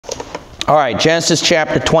All right, Genesis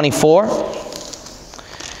chapter 24.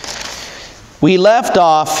 We left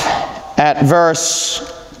off at verse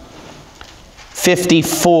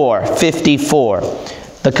 54.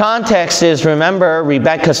 The context is, remember,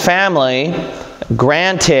 Rebekah's family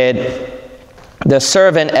granted the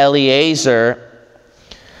servant Eliezer,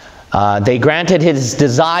 they granted his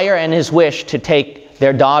desire and his wish to take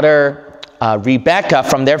their daughter Rebekah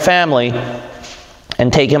from their family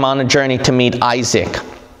and take him on a journey to meet Isaac.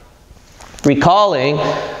 Recalling,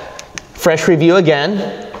 fresh review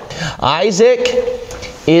again, Isaac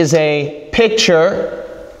is a picture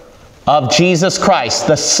of Jesus Christ,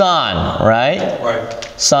 the Son, right? Right.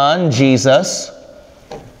 Son, Jesus.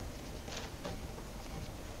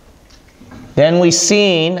 Then we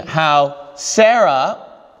seen how Sarah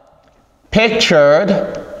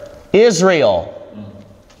pictured Israel.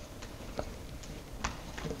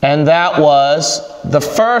 And that was the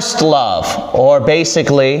first love, or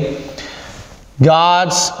basically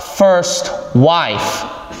God's first wife.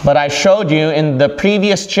 But I showed you in the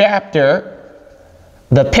previous chapter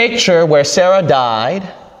the picture where Sarah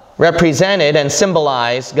died represented and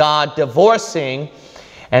symbolized God divorcing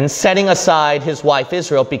and setting aside his wife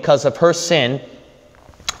Israel because of her sin.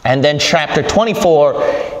 And then chapter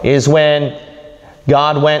 24 is when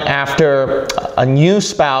God went after a new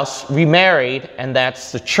spouse, remarried, and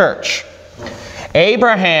that's the church.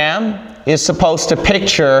 Abraham is supposed to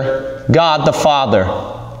picture God the Father.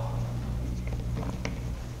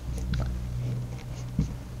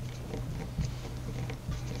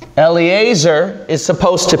 Eliezer is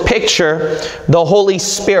supposed to picture the Holy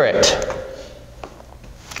Spirit.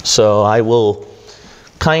 So I will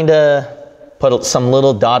kind of put some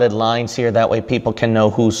little dotted lines here. That way people can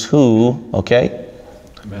know who's who. Okay?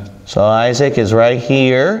 Amen. So Isaac is right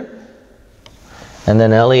here. And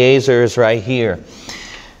then Eliezer is right here.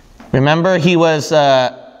 Remember, he was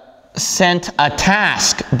sent a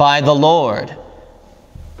task by the Lord.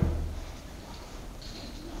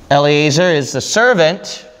 Eliezer is the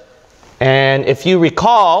servant. And if you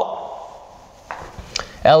recall,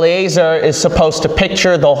 Eliezer is supposed to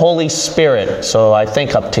picture the Holy Spirit. So I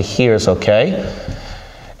think up to here is okay.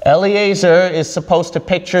 Eliezer is supposed to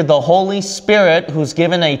picture the Holy Spirit, who's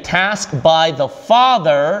given a task by the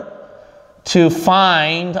Father to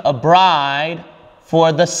find a bride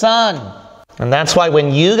for the Son. And that's why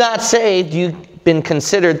when you got saved, you've been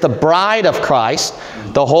considered the bride of Christ.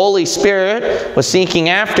 The Holy Spirit was seeking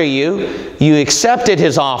after you. You accepted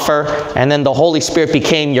his offer, and then the Holy Spirit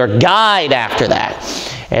became your guide after that.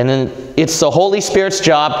 And then it's the Holy Spirit's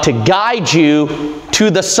job to guide you to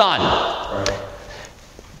the Son.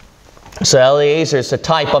 So Eliezer is a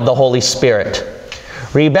type of the Holy Spirit.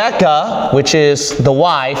 Rebekah, which is the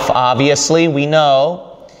wife, obviously, we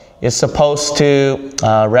know, is supposed to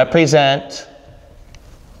represent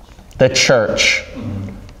the church.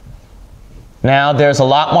 Now, there's a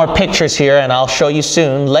lot more pictures here, and I'll show you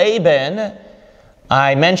soon. Laban,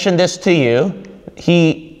 I mentioned this to you,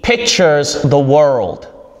 he pictures the world.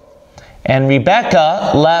 And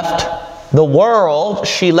Rebekah left the world.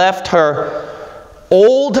 She left her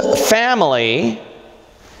old family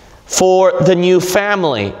for the new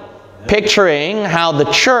family. Picturing how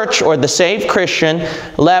the church or the saved Christian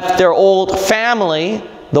left their old family,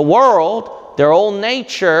 the world, their old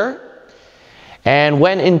nature, and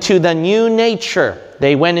went into the new nature.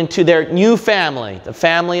 They went into their new family, the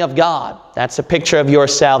family of God. That's a picture of your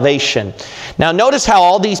salvation. Now notice how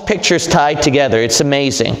all these pictures tie together. It's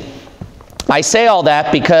amazing. I say all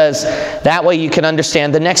that because that way you can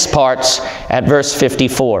understand the next parts at verse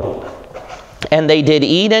 54. And they did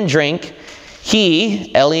eat and drink,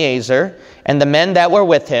 he, Eliezer, and the men that were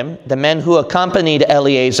with him, the men who accompanied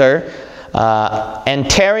Eliezer, and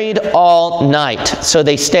tarried all night. So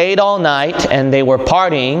they stayed all night, and they were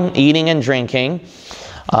partying, eating and drinking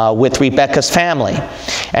with Rebekah's family.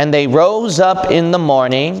 And they rose up in the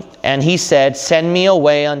morning, and he said, "Send me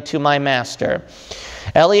away unto my master."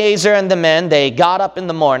 Eliezer and the men, they got up in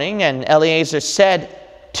the morning, and Eliezer said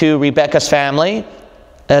to Rebekah's family,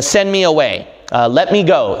 "Send me away. Let me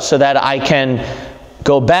go so that I can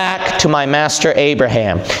go back to my master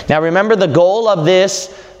Abraham." Now remember, the goal of this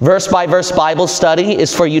verse-by-verse Bible study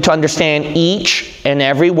is for you to understand each and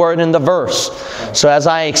every word in the verse. So as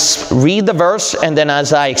I read the verse and then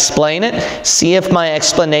as I explain it, see if my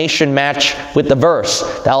explanation match with the verse.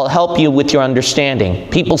 That will help you with your understanding.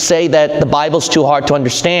 People say that the Bible's too hard to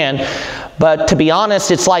understand, But to be honest,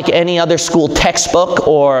 it's like any other school textbook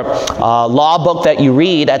or law book that you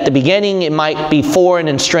read. At the beginning, it might be foreign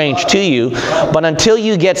and strange to you. But until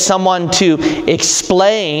you get someone to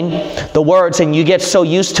explain the words and you get so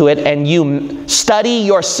used to it and you study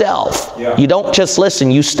yourself. You don't just listen.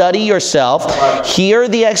 You study yourself. Hear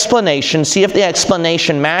the explanation. See if the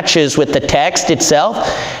explanation matches with the text itself.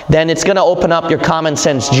 Then it's going to open up your common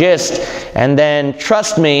sense gist. And then,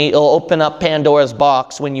 trust me, it'll open up Pandora's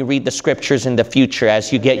box when you read the scriptures in the future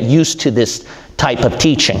as you get used to this type of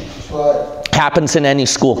teaching. Happens in any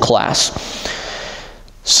school class.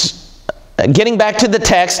 Getting back to the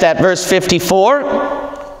text at verse 54,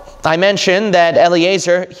 I mentioned that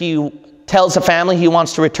Eliezer, he tells the family he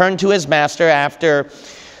wants to return to his master after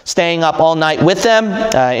staying up all night with them,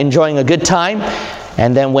 enjoying a good time.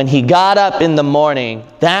 And then when he got up in the morning,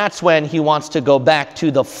 that's when he wants to go back to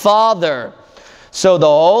the Father. So the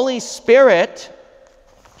Holy Spirit,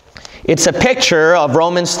 it's a picture of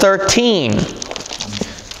Romans 13,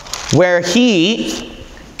 where he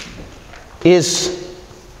is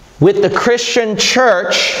with the Christian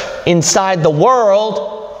church inside the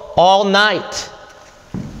world all night.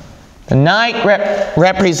 The night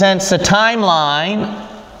represents the timeline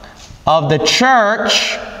of the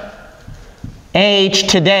church age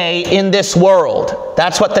today in this world.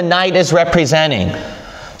 That's what the night is representing.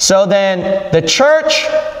 So then the church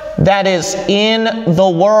that is in the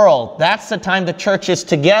world, that's the time the church is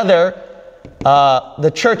together.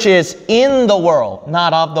 The church is in the world,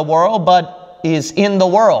 not of the world, but is in the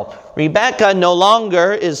world. Rebecca no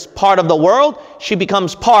longer is part of the world. She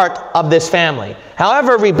becomes part of this family.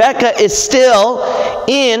 However, Rebecca is still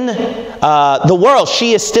in the world.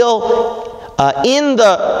 She is still in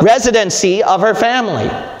the residency of her family.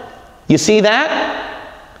 You see that?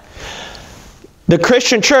 The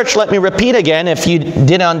Christian church, let me repeat again if you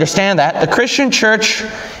didn't understand that. The Christian church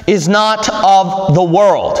is not of the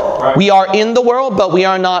world. Right. We are in the world, but we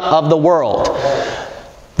are not of the world.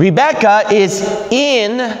 Rebecca is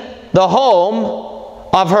in the home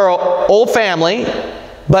of her old family,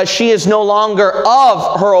 but she is no longer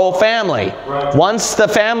of her old family. Right. Once the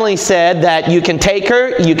family said that you can take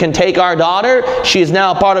her, you can take our daughter, she is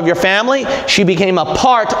now a part of your family, she became a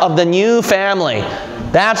part of the new family.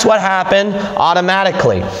 That's what happened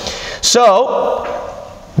automatically. So,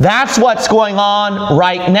 that's what's going on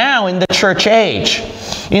right now in the church age.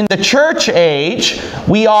 In the church age,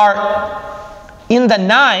 we are in the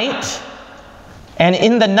night, and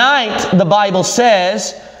in the night, the Bible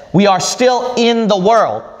says, we are still in the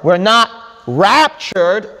world. We're not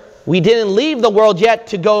raptured. We didn't leave the world yet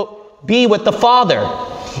to go be with the Father.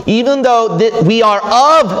 Even though we are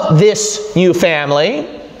of this new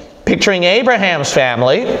family, picturing Abraham's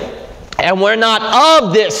family, and we're not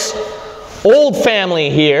of this old family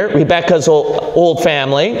here, Rebecca's old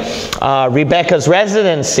family, Rebecca's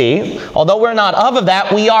residency. Although we're not of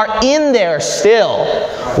that, we are in there still.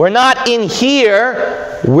 We're not in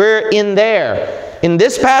here, we're in there. In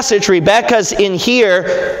this passage, Rebecca's in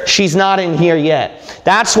here, she's not in here yet.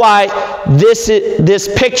 That's why this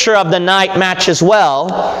picture of the night matches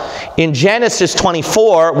well in Genesis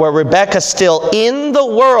 24, where Rebecca's still in the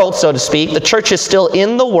world, so to speak. The church is still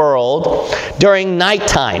in the world during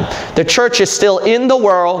nighttime. The church is still in the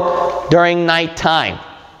world during nighttime.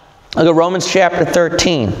 Look at Romans chapter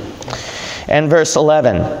 13 and verse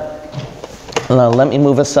 11. Let me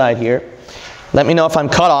move aside here. Let me know if I'm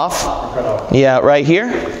cut off. Cut off. Yeah, right here?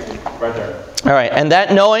 Right there. All right. And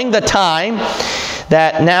that knowing the time,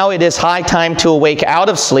 that now it is high time to awake out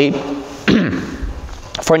of sleep,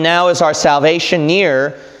 for now is our salvation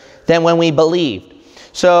nearer than when we believed.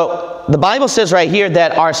 So the Bible says right here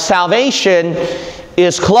that our salvation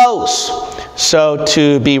is close. So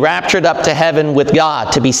to be raptured up to heaven with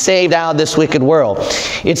God, to be saved out of this wicked world,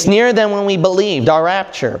 it's nearer than when we believed, our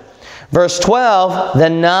rapture. Verse 12, the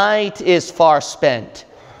night is far spent.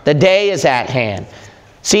 The day is at hand.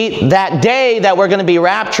 See, that day that we're going to be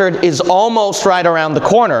raptured is almost right around the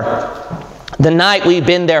corner. The night, we've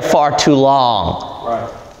been there far too long.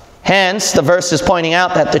 Right. Hence, the verse is pointing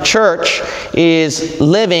out that the church is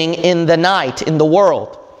living in the night, in the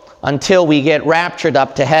world, until we get raptured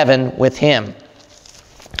up to heaven with Him.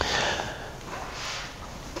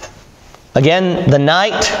 Again, the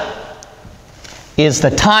night is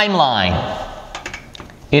the timeline.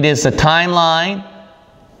 It is the timeline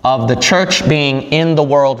of the church being in the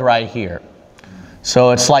world right here.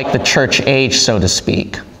 So it's like the church age, so to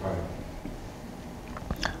speak.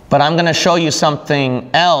 But I'm going to show you something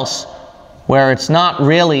else where it's not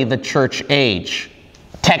really the church age,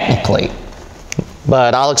 technically.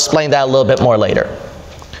 But I'll explain that a little bit more later.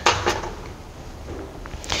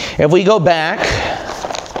 If we go back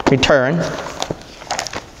return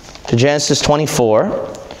to Genesis 24.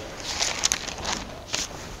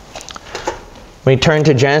 We turn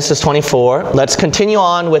to Genesis 24. Let's continue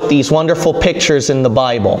on with these wonderful pictures in the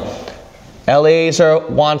Bible. Eliezer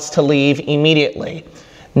wants to leave immediately.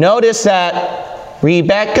 Notice that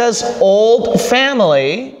Rebekah's old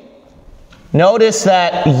family, notice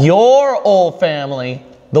that your old family,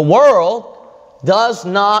 the world, does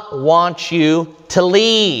not want you to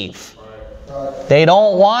leave. They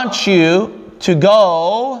don't want you to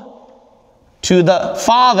go to the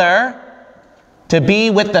Father, to be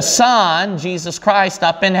with the Son, Jesus Christ,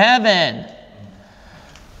 up in heaven.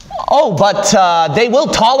 Oh, but they will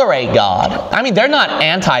tolerate God. I mean, they're not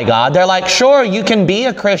anti-God. They're like, sure, you can be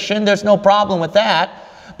a Christian. There's no problem with that.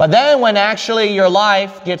 But then when actually your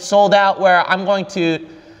life gets sold out where I'm going to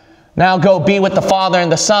now go be with the Father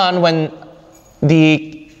and the Son, when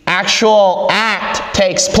the actual act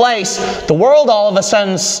takes place, the world all of a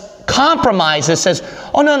sudden compromises, says,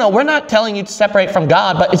 oh, no, we're not telling you to separate from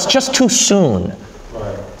God, but it's just too soon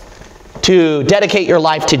to dedicate your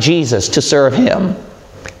life to Jesus, to serve Him.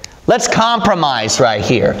 Let's compromise right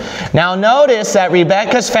here. Now notice that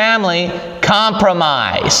Rebekah's family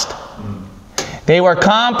compromised. They were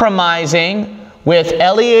compromising with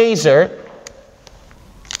Eliezer.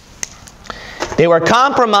 They were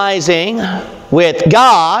compromising with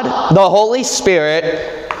God, the Holy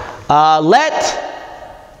Spirit. Let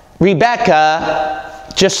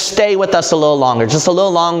Rebekah just stay with us a little longer. Just a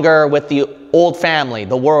little longer with the old family,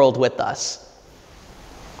 the world with us.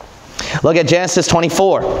 Look at Genesis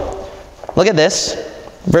 24. Look at this.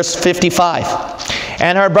 Verse 55.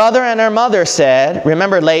 And her brother and her mother said,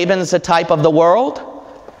 remember Laban's a type of the world?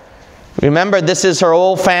 Remember this is her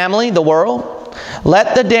old family, the world?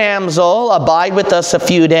 Let the damsel abide with us a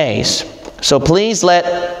few days. So please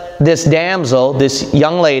let this damsel, this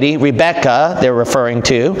young lady, Rebekah, they're referring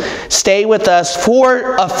to, stay with us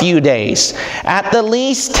for a few days. At the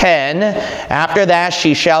least 10, after that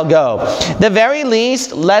she shall go. The very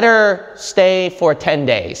least, let her stay for 10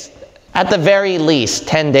 days. At the very least,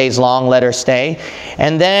 10 days long, let her stay.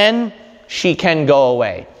 And then she can go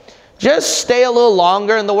away. Just stay a little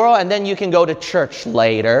longer in the world, and then you can go to church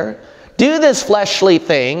later. Do this fleshly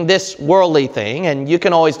thing, this worldly thing, and you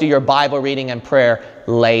can always do your Bible reading and prayer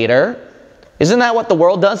later. Isn't that what the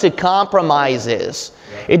world does? It compromises.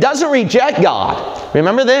 It doesn't reject God.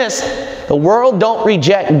 Remember this, the world don't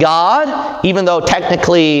reject God, even though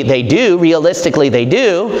technically they do, realistically they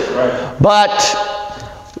do. But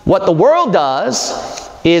what the world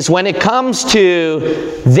does is when it comes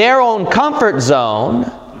to their own comfort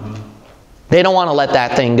zone, they don't want to let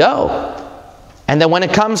that thing go. And then when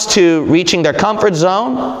it comes to reaching their comfort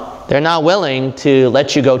zone, they're not willing to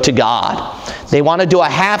let you go to God. They want to do a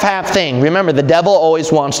half-half thing. Remember, the devil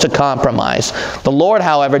always wants to compromise. The Lord,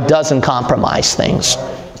 however, doesn't compromise things.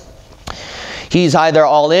 He's either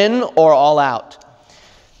all in or all out.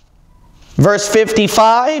 Verse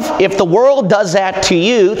 55, if the world does that to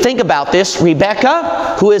you, think about this.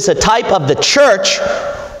 Rebekah, who is a type of the church,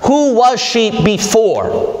 who was she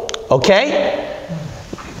before? Okay?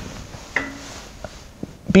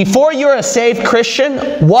 Before you're a saved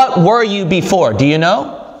Christian, what were you before? Do you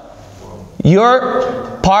know?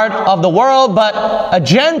 You're part of the world, but a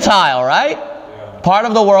Gentile, right? Part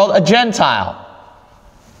of the world, a Gentile.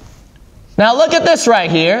 Now look at this right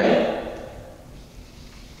here.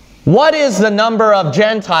 What is the number of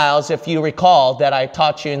Gentiles, if you recall, that I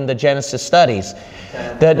taught you in the Genesis studies?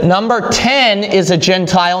 The number 10 is a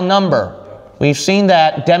Gentile number. We've seen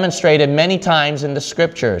that demonstrated many times in the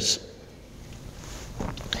Scriptures.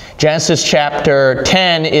 Genesis chapter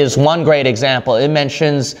 10 is one great example. It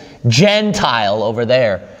mentions Gentile over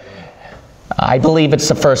there. I believe it's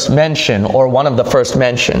the first mention, or one of the first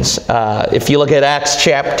mentions. If you look at Acts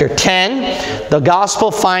chapter 10, the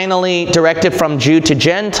gospel finally directed from Jew to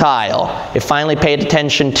Gentile. It finally paid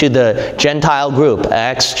attention to the Gentile group.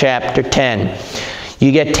 Acts chapter 10.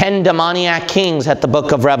 You get 10 demoniac kings at the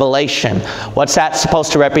book of Revelation. What's that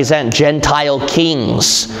supposed to represent? Gentile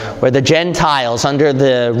kings, where the Gentiles, under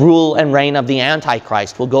the rule and reign of the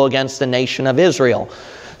Antichrist, will go against the nation of Israel.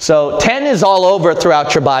 So 10 is all over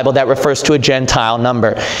throughout your Bible. That refers to a Gentile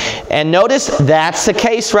number. And notice that's the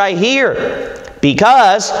case right here.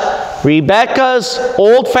 Because Rebekah's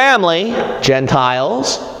old family,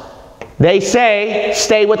 Gentiles, they say,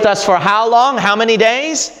 stay with us for how long? How many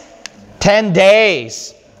days? 10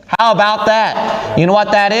 days. How about that? You know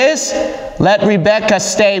what that is? Let Rebekah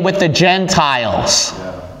stay with the Gentiles.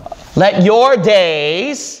 Let your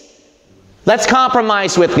days, let's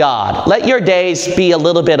compromise with God. Let your days be a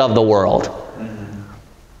little bit of the world.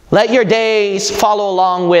 Let your days follow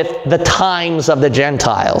along with the times of the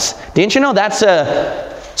Gentiles. Didn't you know that's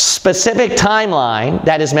a specific timeline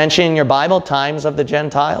that is mentioned in your Bible, times of the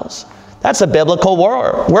Gentiles? That's a biblical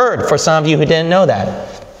word for some of you who didn't know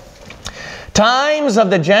that. Times of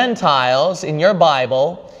the Gentiles in your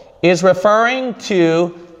Bible is referring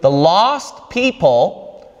to the lost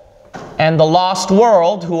people and the lost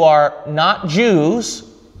world who are not Jews.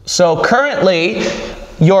 So currently,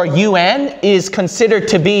 your UN is considered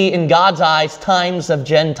to be, in God's eyes, times of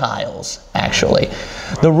Gentiles, actually.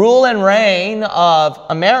 The rule and reign of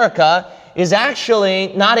America is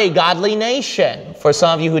actually not a godly nation. For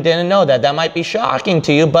some of you who didn't know that, that might be shocking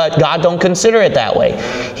to you, but God don't consider it that way.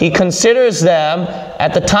 He considers them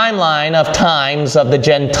at the timeline of times of the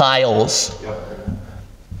Gentiles.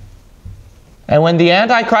 And when the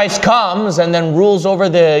Antichrist comes and then rules over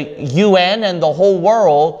the UN and the whole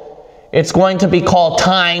world, it's going to be called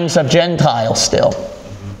times of Gentiles still.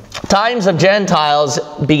 Times of Gentiles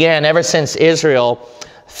began ever since Israel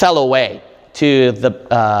fell away to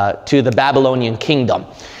the Babylonian kingdom.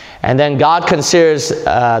 And then God considers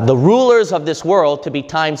the rulers of this world to be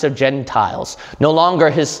times of Gentiles, no longer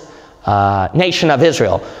his nation of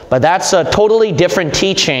Israel. But that's a totally different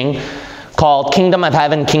teaching called Kingdom of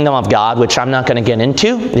Heaven, Kingdom of God, which I'm not going to get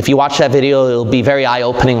into. If you watch that video, it'll be very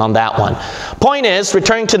eye-opening on that one. Point is,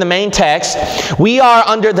 returning to the main text, we are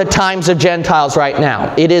under the times of Gentiles right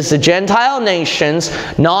now. It is the Gentile nations,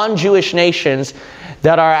 non-Jewish nations,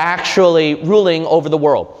 that are actually ruling over the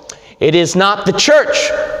world. It is not the church.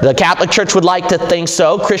 The Catholic Church would like to think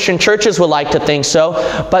so. Christian churches would like to think so.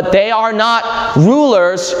 But they are not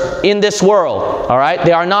rulers in this world. All right?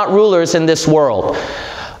 They are not rulers in this world.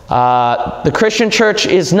 The Christian church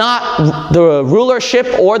is not the rulership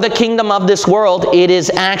or the kingdom of this world. It is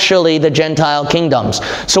actually the Gentile kingdoms.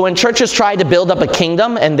 So when churches try to build up a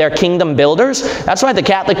kingdom and they're kingdom builders, that's why the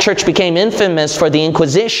Catholic Church became infamous for the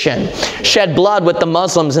Inquisition, shed blood with the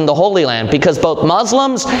Muslims in the Holy Land, because both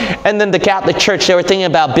Muslims and then the Catholic Church, they were thinking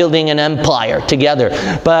about building an empire together.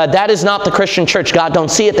 But that is not the Christian church. God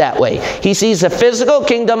don't see it that way. He sees a physical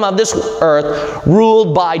kingdom of this earth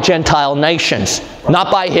ruled by Gentile nations,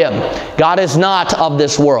 not by him. God is not of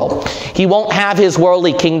this world. He won't have his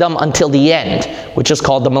worldly kingdom until the end, which is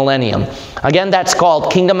called the millennium. Again, that's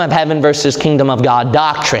called Kingdom of Heaven versus Kingdom of God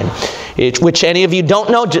doctrine, which any of you don't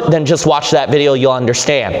know, then just watch that video, you'll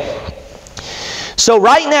understand. So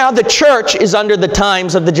right now, the church is under the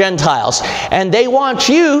times of the Gentiles, and they want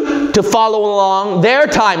you to follow along their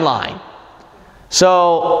timeline.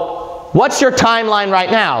 So what's your timeline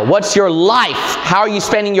right now? What's your life? How are you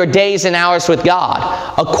spending your days and hours with God?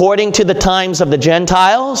 According to the times of the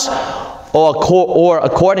Gentiles or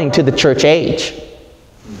according to the church age?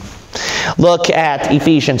 Look at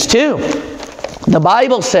Ephesians 2. The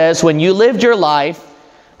Bible says when you lived your life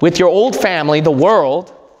with your old family, the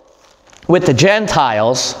world, with the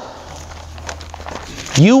Gentiles,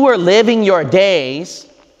 you were living your days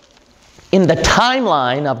in the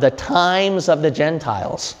timeline of the times of the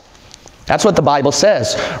Gentiles. That's what the Bible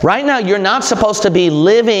says. Right now, you're not supposed to be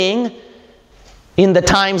living in the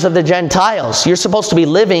times of the Gentiles. You're supposed to be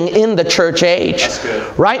living in the church age. That's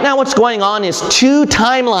good. Right now, what's going on is two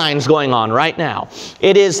timelines going on right now.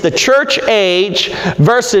 It is the church age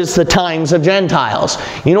versus the times of Gentiles.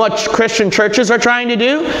 You know what Christian churches are trying to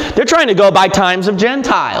do? They're trying to go by times of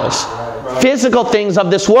Gentiles. Physical things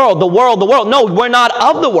of this world, the world. No, we're not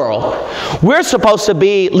of the world. We're supposed to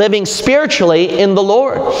be living spiritually in the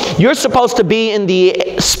Lord. You're supposed to be in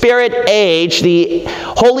the Spirit age, the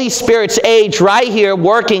Holy Spirit's age right here,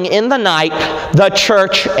 working in the night, the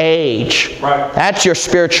church age. Right. That's your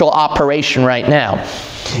spiritual operation right now.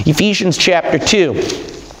 Ephesians chapter 2.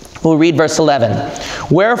 We'll read verse 11.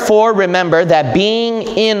 Wherefore remember that being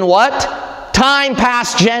in what? Time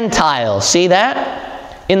past Gentiles. See that?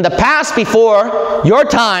 In the past, before, your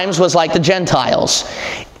times was like the Gentiles.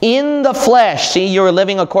 In the flesh, see, you were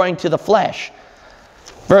living according to the flesh.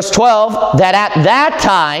 Verse 12, that at that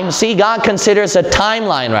time, see, God considers a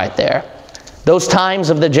timeline right there. Those times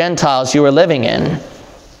of the Gentiles you were living in.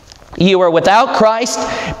 You were without Christ,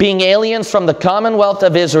 being aliens from the commonwealth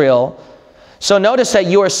of Israel. So notice that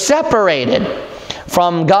you are separated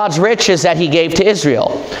from God's riches that he gave to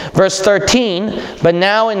Israel. Verse 13, but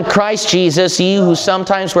now in Christ Jesus, ye who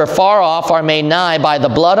sometimes were far off are made nigh by the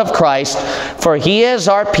blood of Christ, for he is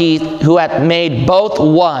our peace, who hath made both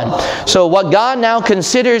one. So what God now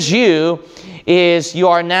considers you is you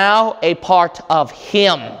are now a part of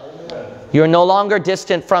him. You're no longer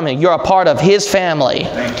distant from him. You're a part of his family.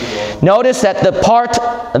 Notice that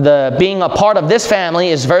the being a part of this family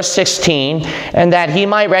is verse 16, and that he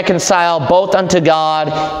might reconcile both unto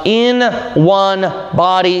God in one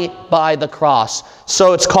body by the cross.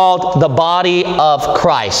 So it's called the body of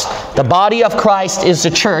Christ. The body of Christ is the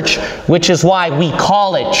church, which is why we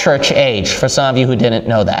call it church age, for some of you who didn't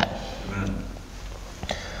know that.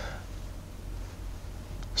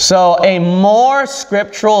 So a more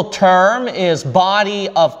scriptural term is body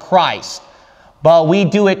of Christ. But we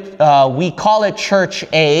call it church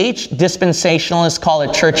age. Dispensationalists call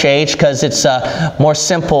it church age because it's more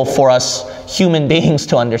simple for us human beings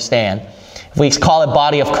to understand. If we call it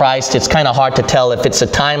body of Christ, it's kind of hard to tell if it's a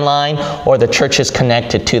timeline or the church is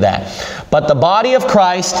connected to that. But the body of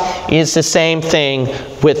Christ is the same thing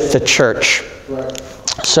with the church.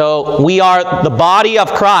 So we are the body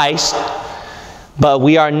of Christ, but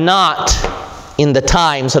we are not in the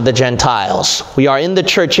times of the Gentiles. We are in the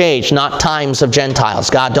church age, not times of Gentiles.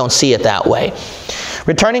 God don't see it that way.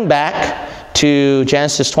 Returning back to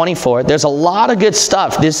Genesis 24, there's a lot of good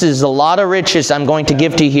stuff. This is a lot of riches I'm going to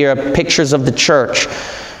give to you here, pictures of the church.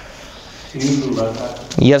 Can you move on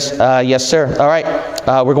that? Yes, sir. All right.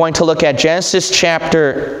 We're going to look at Genesis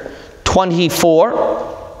chapter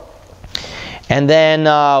 24, and then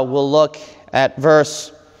we'll look at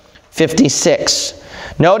verse 56.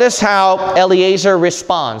 Notice how Eliezer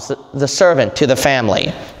responds, the servant, to the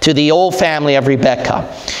family, to the old family of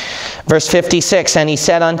Rebekah. Verse 56, and he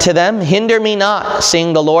said unto them, hinder me not,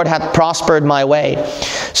 seeing the Lord hath prospered my way.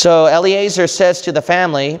 So Eliezer says to the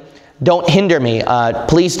family, don't hinder me.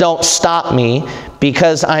 Please don't stop me,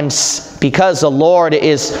 because the Lord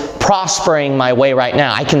is prospering my way right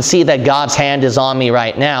now. I can see that God's hand is on me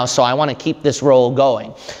right now, so I want to keep this roll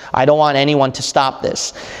going. I don't want anyone to stop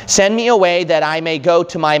this. Send me away that I may go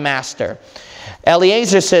to my master.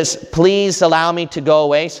 Eliezer says, please allow me to go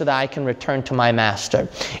away so that I can return to my master.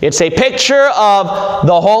 It's a picture of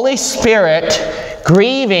the Holy Spirit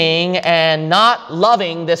grieving and not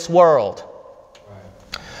loving this world.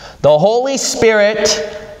 The Holy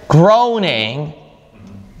Spirit groaning.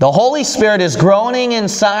 The Holy Spirit is groaning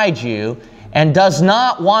inside you and does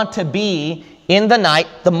not want to be in the night.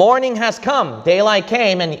 The morning has come. Daylight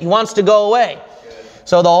came and he wants to go away.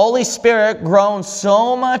 So the Holy Spirit groans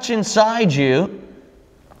so much inside you,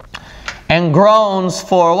 and groans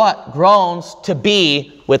for what? Groans to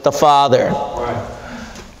be with the Father.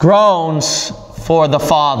 Groans for the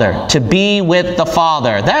Father. To be with the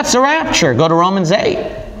Father. That's the rapture. Go to Romans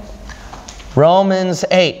 8. Romans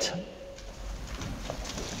 8.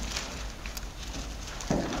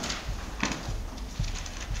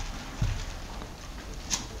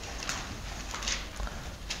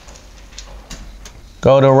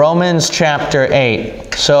 Go to Romans chapter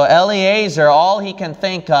 8. So Eliezer, all he can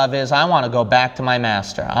think of is, I want to go back to my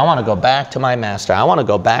master. I want to go back to my master. I want to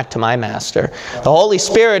go back to my master. The Holy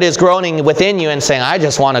Spirit is groaning within you and saying, I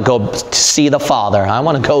just want to go see the Father. I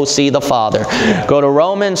want to go see the Father. Go to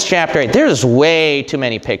Romans chapter 8. There's way too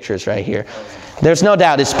many pictures right here. There's no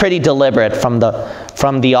doubt it's pretty deliberate from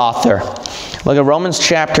the author. Look at Romans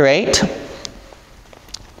chapter 8.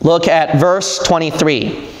 Look at verse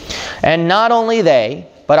 23. And not only they,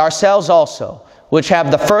 but ourselves also, which have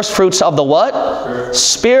the first fruits of the what?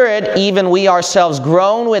 Spirit, even we ourselves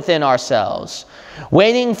groan within ourselves,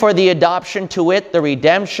 waiting for the adoption, to wit, the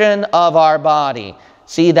redemption of our body.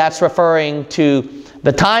 See, that's referring to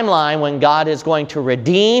the timeline when God is going to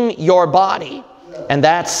redeem your body. And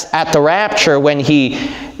that's at the rapture when He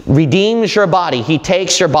redeems your body. He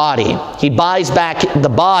takes your body. He buys back the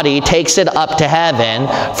body, takes it up to heaven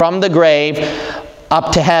from the grave,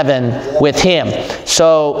 up to heaven with Him.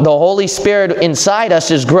 So the Holy Spirit inside us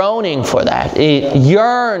is groaning for that. It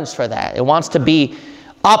yearns for that. It wants to be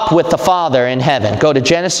up with the Father in heaven. Go to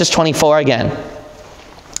Genesis 24 again.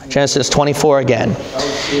 Genesis 24 again.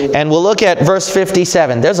 And we'll look at verse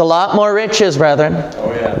 57. There's a lot more riches, brethren.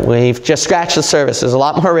 Oh, yeah. We've just scratched the surface. There's a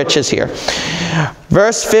lot more riches here.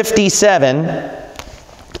 Verse 57.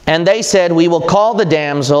 And they said, we will call the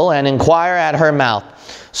damsel and inquire at her mouth.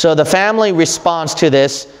 So the family responds to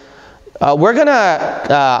this. We're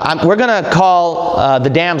gonna call the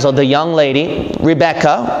damsel, the young lady,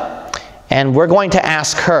 Rebekah, and we're going to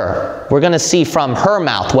ask her. We're going to see from her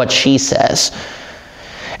mouth what she says.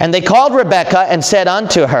 And they called Rebekah and said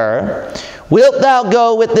unto her, wilt thou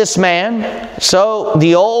go with this man? So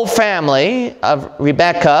the old family of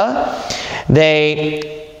Rebekah,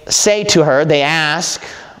 they say to her, they ask,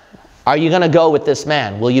 are you going to go with this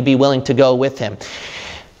man? Will you be willing to go with him?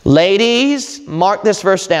 Ladies, mark this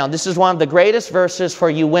verse down. This is one of the greatest verses for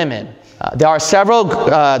you women. There's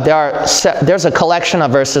a collection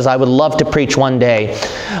of verses I would love to preach one day.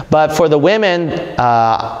 But for the women,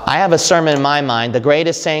 I have a sermon in my mind, the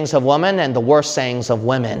greatest sayings of women and the worst sayings of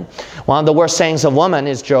women. One of the worst sayings of women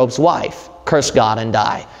is Job's wife, curse God and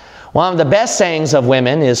die. One of the best sayings of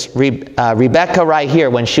women is Rebecca right here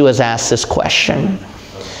when she was asked this question.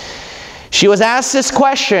 She was asked this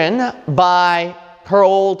question by her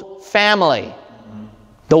old family.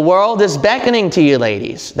 The world is beckoning to you,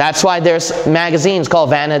 ladies. That's why there's magazines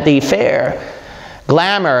called Vanity Fair,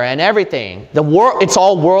 Glamour, and everything. It's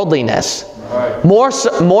all worldliness. Right.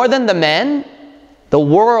 More than the men, the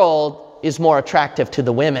world is more attractive to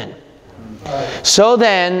the women. Right. So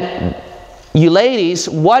then, you ladies,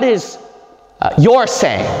 what is your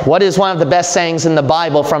saying? What is one of the best sayings in the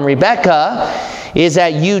Bible from Rebecca? Is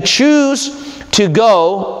that you choose to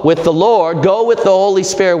go with the Lord, go with the Holy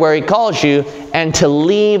Spirit where He calls you, and to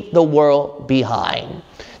leave the world behind.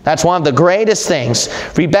 That's one of the greatest things.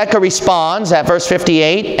 Rebecca responds at verse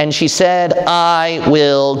 58, and she said, I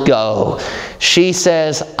will go. She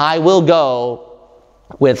says, I will go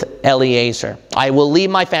with Eliezer. I will leave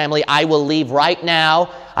my family. I will leave right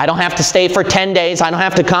now. I don't have to stay for 10 days. I don't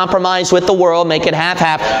have to compromise with the world, make it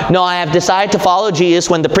half-half. No, I have decided to follow Jesus.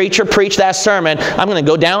 When the preacher preached that sermon, I'm going to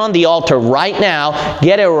go down on the altar right now,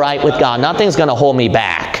 get it right with God. Nothing's going to hold me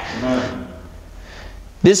back. Amen.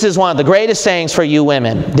 This is one of the greatest sayings for you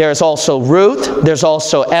women. There's also Ruth. There's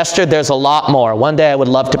also Esther. There's a lot more. One day I would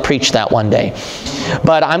love to preach that one day.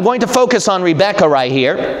 But I'm going to focus on Rebecca right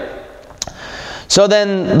here. So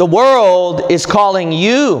then the world is calling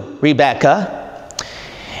you, Rebecca,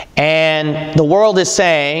 and the world is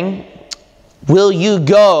saying, will you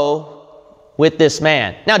go with this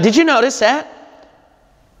man? Now, did you notice that?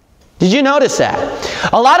 Did you notice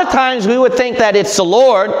that? A lot of times we would think that it's the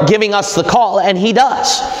Lord giving us the call, and He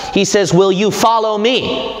does. He says, will you follow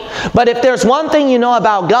me? But if there's one thing you know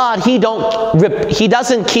about God, He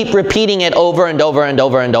doesn't keep repeating it over and over and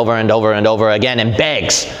over and over and over and over again and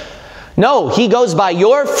begs. No, He goes by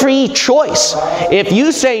your free choice. If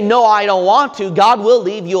you say, no, I don't want to, God will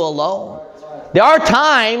leave you alone. There are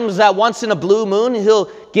times that once in a blue moon,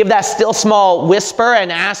 He'll give that still small whisper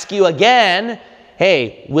and ask you again,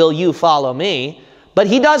 hey, will you follow me? But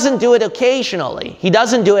He doesn't do it occasionally. He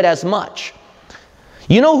doesn't do it as much.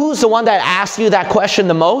 You know who's the one that asks you that question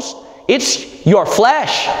the most? It's your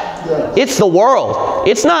flesh. It's the world.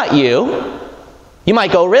 It's not you. You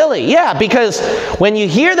might go, really? Yeah, because when you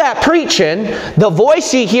hear that preaching, the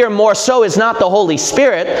voice you hear more so is not the Holy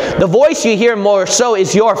Spirit. The voice you hear more so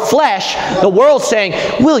is your flesh. The world saying,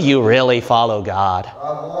 will you really follow God?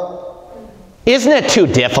 Isn't it too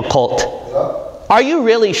difficult? Are you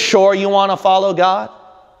really sure you want to follow God?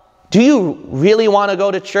 Do you really want to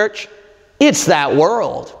go to church? It's that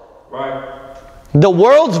world. Right. The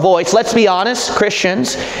world's voice, let's be honest,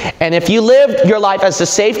 Christians, and if you live your life as a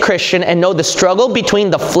safe Christian and know the struggle between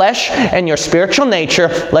the flesh and your spiritual nature,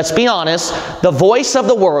 let's be honest, the voice of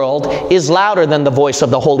the world is louder than the voice of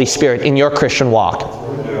the Holy Spirit in your Christian walk.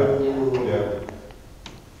 Yeah.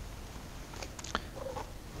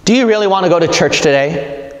 Do you really want to go to church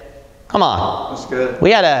today? Come on. That's good.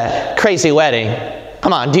 We had a crazy wedding.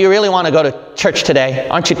 Come on, do you really want to go to church today?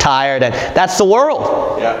 Aren't you tired? And that's the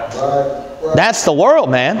world. Yeah. That's the world,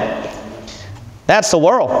 man. That's the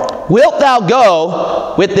world. Wilt thou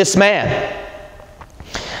go with this man?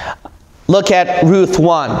 Look at Ruth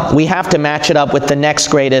 1. We have to match it up with the next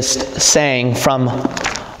greatest saying from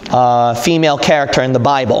a female character in the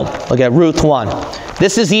Bible. Look at Ruth 1.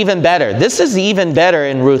 This is even better. This is even better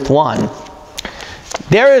in Ruth 1.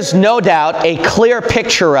 There is no doubt a clear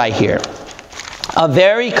picture right here. A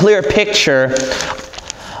very clear picture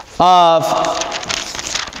of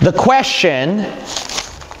the question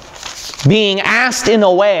being asked in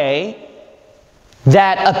a way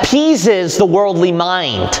that appeases the worldly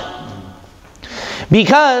mind.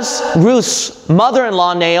 Because Ruth's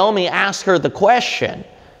mother-in-law, Naomi, asked her the question.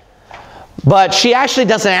 But she actually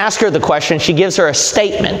doesn't ask her the question, she gives her a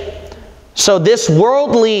statement. So this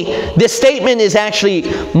statement is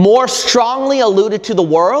actually more strongly alluded to the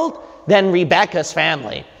world than Rebecca's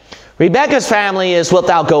family. Rebecca's family is, wilt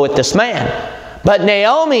thou go with this man? But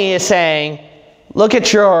Naomi is saying, look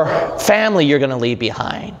at your family you're going to leave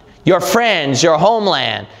behind. Your friends, your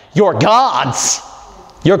homeland, your gods,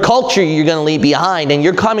 your culture you're going to leave behind. And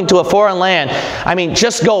you're coming to a foreign land. I mean,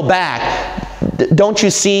 just go back. Don't you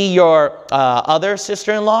see your other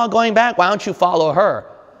sister-in-law going back? Why don't you follow her?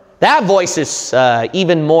 That voice is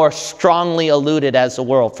even more strongly alluded as the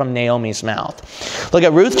world from Naomi's mouth. Look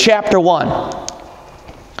at Ruth chapter 1.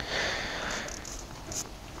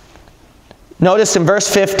 Notice in verse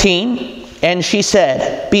 15, and she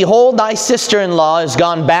said, Behold, thy sister-in-law is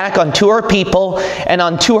gone back unto her people and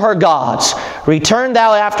unto her gods. Return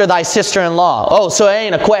thou after thy sister-in-law. Oh, so it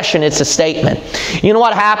ain't a question, it's a statement. You know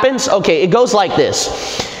what happens? Okay, it goes like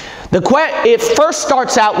this. It first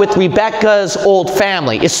starts out with Rebekah's old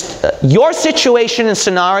family. It's your situation and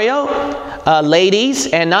scenario, ladies,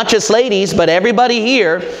 and not just ladies, but everybody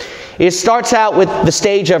here. It starts out with the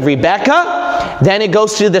stage of Rebekah, then it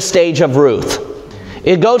goes to the stage of Ruth.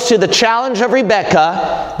 It goes to the challenge of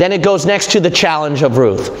Rebekah, then it goes next to the challenge of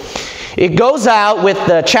Ruth. It goes out with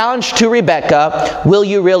the challenge to Rebekah, will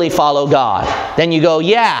you really follow God? Then you go,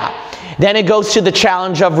 yeah. Then it goes to the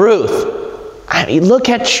challenge of Ruth. I mean, look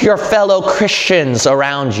at your fellow Christians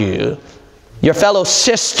around you. Your fellow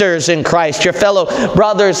sisters in Christ, your fellow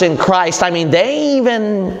brothers in Christ. I mean, they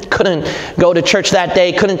even couldn't go to church that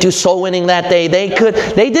day, couldn't do soul winning that day.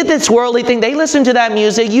 They did this worldly thing. They listened to that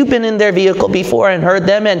music. You've been in their vehicle before and heard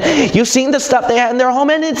them, and you've seen the stuff they had in their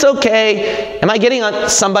home, and it's okay. Am I getting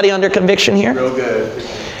somebody under conviction here? Real good.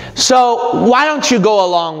 So why don't you go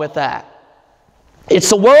along with that?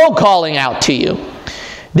 It's the world calling out to you.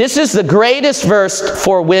 This is the greatest verse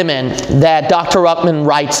for women that Dr. Ruckman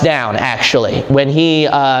writes down, actually. When he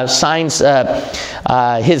signs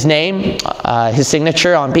his name, his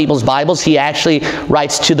signature on people's Bibles, he actually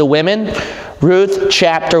writes to the women. Ruth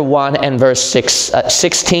chapter 1 and verse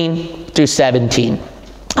 16 through 17.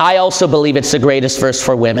 I also believe it's the greatest verse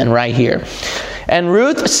for women right here. And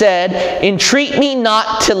Ruth said, Entreat me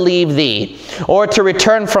not to leave thee, or to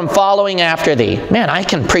return from following after thee. Man, I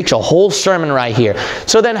can preach a whole sermon right here.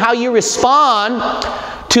 So then how you respond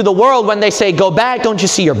to the world when they say, go back, don't you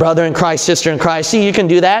see your brother in Christ, sister in Christ? See, you can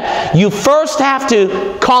do that. You first have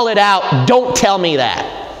to call it out. Don't tell me that.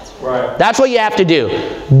 Right. That's what you have to do.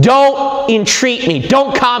 Don't entreat me.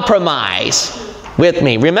 Don't compromise with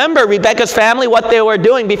me. Remember Rebekah's family, what they were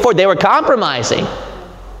doing before. They were compromising.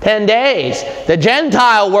 10 days. The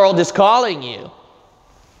Gentile world is calling you.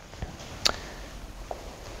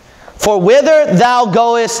 For whither thou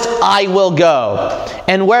goest, I will go,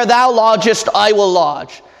 and where thou lodgest, I will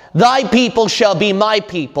lodge. Thy people shall be my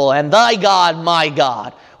people, and thy God my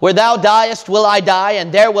God. Where thou diest will I die,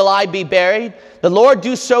 and there will I be buried. The Lord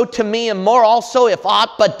do so to me, and more also, if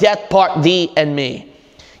aught but death part thee and me.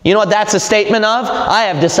 You know what that's a statement of? I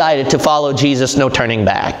have decided to follow Jesus, no turning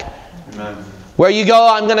back. Amen. Where you go,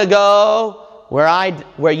 I'm going to go.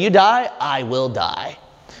 Where you die, I will die.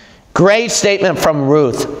 Great statement from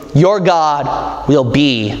Ruth. Your God will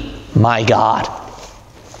be my God.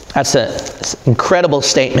 That's an incredible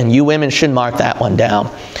statement. You women should mark that one down.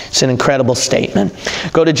 It's an incredible statement.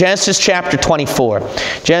 Go to Genesis chapter 24.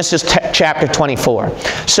 Genesis chapter 24.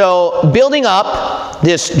 So, building up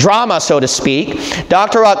this drama, so to speak,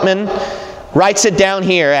 Dr. Ruckman writes it down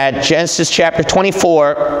here at Genesis chapter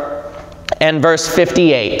 24 and verse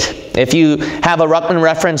 58. If you have a Ruckman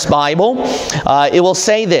Reference Bible, it will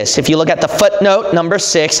say this. If you look at the footnote number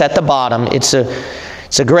 6 at the bottom, it's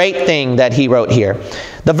a great thing that he wrote here.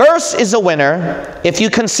 The verse is a winner if you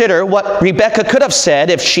consider what Rebekah could have said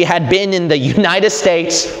if she had been in the United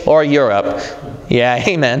States or Europe. Yeah,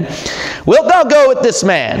 amen. Wilt thou go with this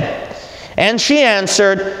man? And she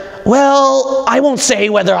answered, well, I won't say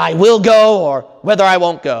whether I will go or whether I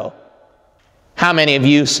won't go. How many of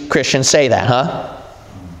you Christians say that, huh?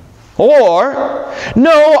 Or,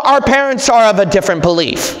 no, our parents are of a different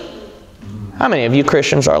belief. How many of you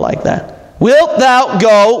Christians are like that? Wilt thou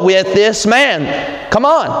go with this man? Come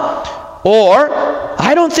on. Or,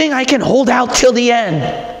 I don't think I can hold out till the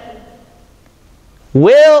end.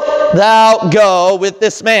 Wilt thou go with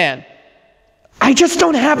this man? I just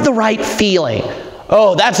don't have the right feeling.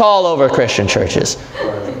 Oh, that's all over Christian churches.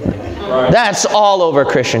 That's all over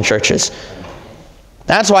Christian churches.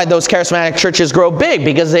 That's why those charismatic churches grow big,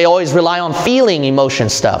 because they always rely on feeling emotion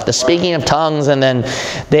stuff, the speaking of tongues, and then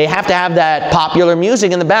they have to have that popular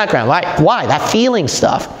music in the background. Why? That feeling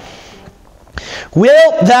stuff.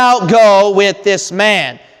 Wilt thou go with this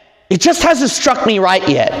man? It just hasn't struck me right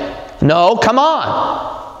yet. No, come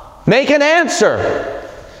on. Make an answer.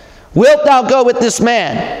 Wilt thou go with this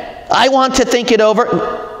man? I want to think it over.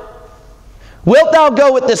 Wilt thou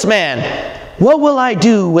go with this man? What will I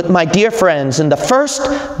do with my dear friends in the first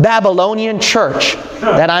Babylonian church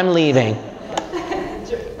that I'm leaving?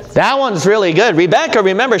 That one's really good. Rebekah,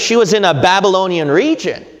 remember, she was in a Babylonian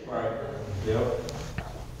region. Right. Yep.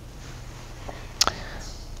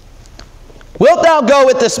 Wilt thou go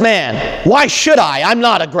with this man? Why should I? I'm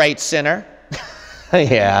not a great sinner.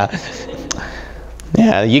 Yeah,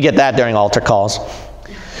 you get that during altar calls.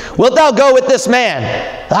 Wilt thou go with this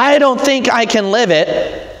man? I don't think I can live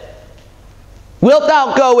it. wilt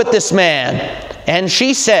thou go with this man? And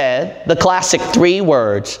she said the classic 3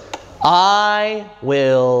 words, I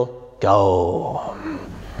will go.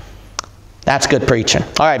 That's good preaching.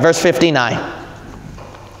 All right, verse 59.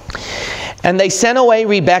 And they sent away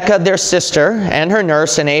Rebekah their sister and her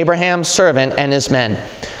nurse and Abraham's servant and his men.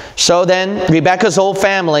 So then Rebekah's whole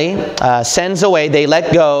family sends away, they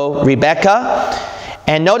let go Rebekah.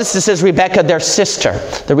 And notice this is Rebekah their sister.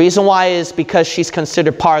 The reason why is because she's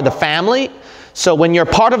considered part of the family. So when you're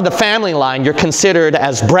part of the family line, you're considered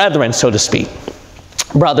as brethren, so to speak.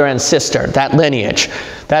 Brother and sister, that lineage.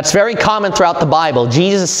 That's very common throughout the Bible.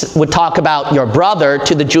 Jesus would talk about your brother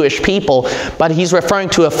to the Jewish people, but he's referring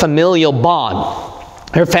to a familial bond.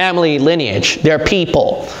 Their family lineage, their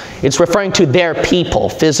people. It's referring to their people,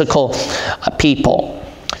 physical people.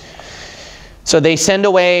 So they send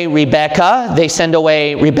away Rebekah, they send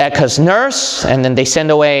away Rebekah's nurse, and then they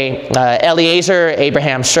send away Eliezer,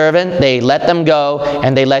 Abraham's servant. They let them go,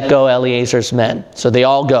 and they let go Eliezer's men. So they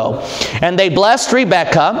all go. And they blessed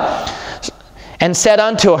Rebekah, and said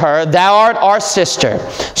unto her, Thou art our sister.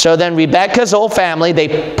 So then Rebekah's whole family,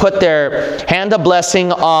 they put their hand of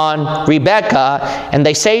blessing on Rebekah, and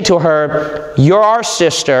they say to her, You're our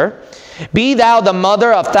sister. Be thou the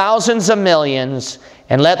mother of thousands of millions,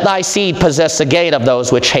 and let thy seed possess the gate of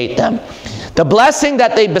those which hate them. The blessing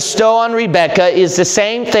that they bestow on Rebekah is the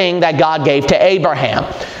same thing that God gave to Abraham,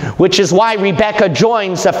 which is why Rebekah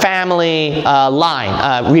joins the family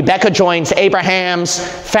line. Rebekah joins Abraham's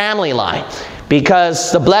family line,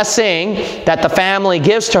 because the blessing that the family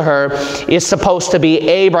gives to her is supposed to be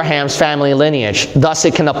Abraham's family lineage. Thus,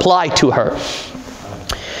 it can apply to her.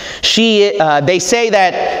 They say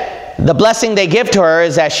that the blessing they give to her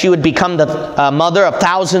is that she would become the mother of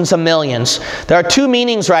thousands of millions. There are 2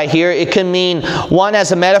 meanings right here. It can mean, one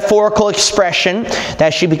as a metaphorical expression,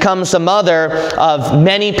 that she becomes the mother of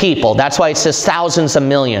many people. That's why it says thousands of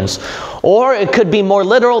millions. Or it could be more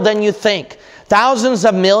literal than you think. Thousands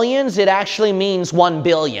of millions, it actually means 1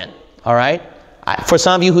 billion. All right? For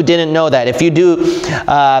some of you who didn't know that, if you do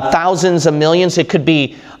thousands of millions, it could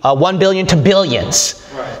be 1 billion to billions.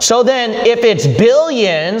 Right. So then, if it's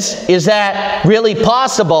billions, is that really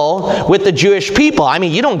possible with the Jewish people? I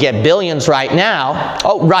mean, you don't get billions right now.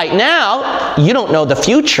 Oh, right now, you don't know the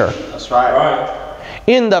future. That's right.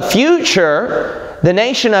 In the future, the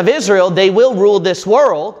nation of Israel, they will rule this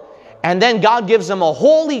world, and then God gives them a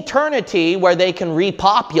whole eternity where they can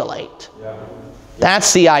repopulate. Yeah.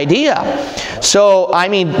 That's the idea. So, I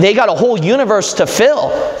mean, they got a whole universe to fill.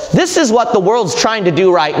 This is what the world's trying to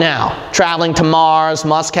do right now. Traveling to Mars.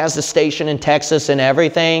 Musk has the station in Texas and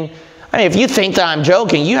everything. I mean, if you think that I'm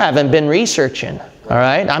joking, you haven't been researching. All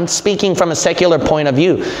right? I'm speaking from a secular point of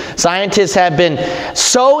view. Scientists have been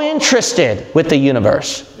so interested with the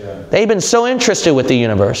universe. They've been so interested with the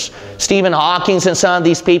universe. Stephen Hawking and some of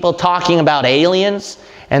these people talking about aliens.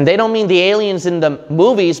 And they don't mean the aliens in the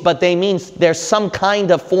movies, but they mean there's some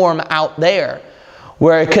kind of form out there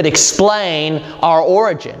where it could explain our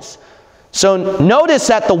origins. So notice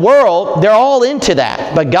that the world, they're all into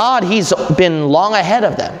that. But God, He's been long ahead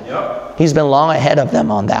of them. Yep. He's been long ahead of them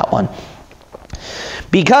on that one.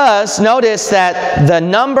 Because notice that the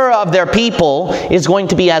number of their people is going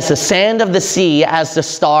to be as the sand of the sea, as the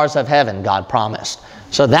stars of heaven, God promised.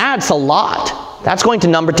 So that's a lot. That's going to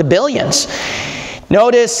number to billions.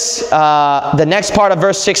 Notice the next part of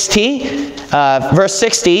verse 60. Verse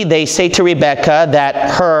 60, they say to Rebekah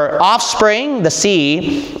that her offspring, the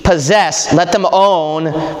seed, possess, let them own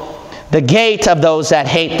the gate of those that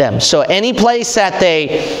hate them. So any place that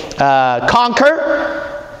they conquer,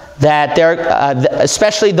 that they're,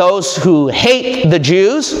 especially those who hate the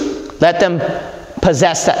Jews, let them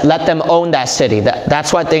possess that, let them own that city.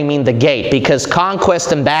 That's what they mean, the gate, because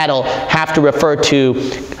conquest and battle have to refer to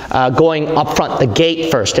going up front, the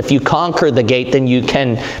gate first. If you conquer the gate, then you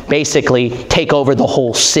can basically take over the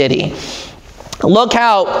whole city. Look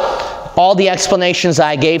how all the explanations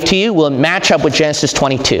I gave to you will match up with Genesis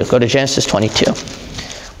 22. Go to Genesis 22.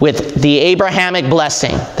 With the Abrahamic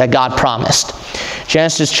blessing that God promised.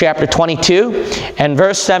 Genesis chapter 22 and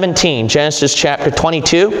verse 17. Genesis chapter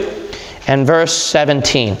 22 and verse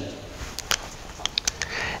 17.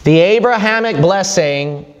 The Abrahamic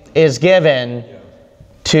blessing is given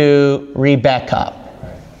to Rebekah,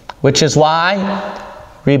 which is why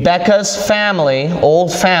Rebekah's family,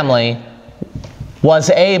 old family,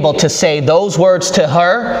 was able to say those words to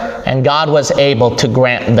her, and God was able to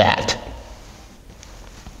grant that.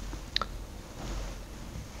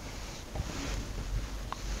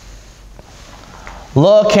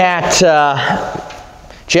 Look at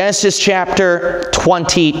Genesis chapter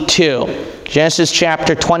 22. Genesis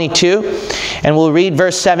chapter 22, and we'll read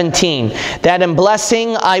verse 17. That in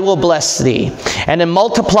blessing I will bless thee, and in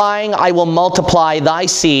multiplying I will multiply thy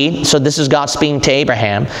seed. So this is God speaking to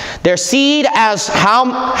Abraham. Their seed as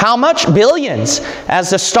how much? Billions. As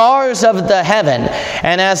the stars of the heaven,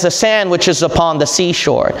 and as the sand which is upon the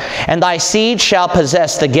seashore. And thy seed shall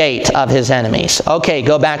possess the gate of his enemies. Okay,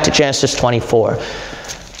 go back to Genesis 24.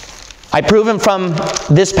 I've proven from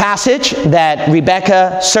this passage that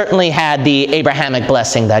Rebekah certainly had the Abrahamic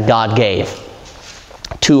blessing that God gave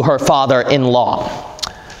to her father-in-law.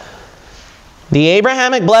 The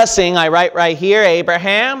Abrahamic blessing, I write right here,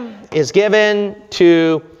 Abraham is given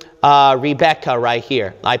to Rebekah right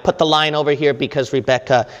here. I put the line over here because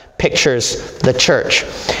Rebekah pictures the church.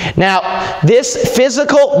 Now, this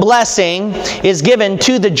physical blessing is given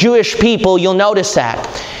to the Jewish people. You'll notice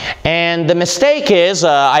that. And the mistake is,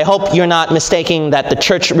 I hope you're not mistaking that the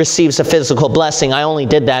church receives a physical blessing. I only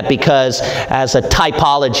did that because as a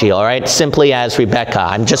typology, all right? Simply as Rebekah.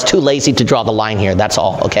 I'm just too lazy to draw the line here, that's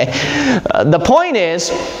all, okay? The point is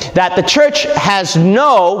that the church has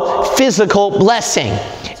no physical blessing.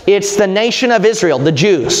 It's the nation of Israel, the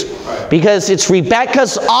Jews, because it's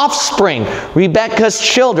Rebekah's offspring, Rebekah's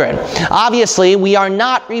children. Obviously, we are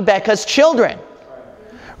not Rebekah's children.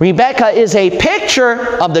 Rebekah is a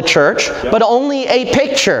picture of the church, but only a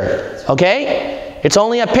picture, okay? It's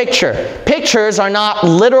only a picture. Pictures are not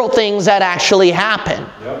literal things that actually happen.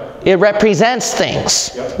 It represents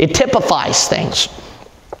things. It typifies things.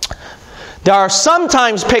 There are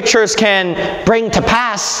sometimes pictures can bring to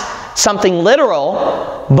pass something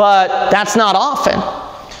literal, but that's not often.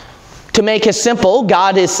 To make it simple,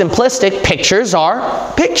 God is simplistic. Pictures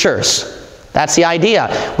are pictures. That's the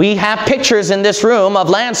idea. We have pictures in this room of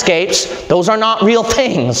landscapes. Those are not real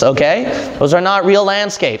things, okay? Those are not real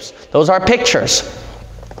landscapes. Those are pictures.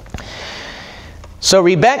 So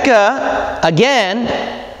Rebekah, again,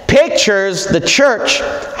 pictures the church.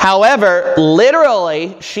 However,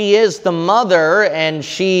 literally, she is the mother, and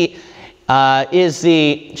she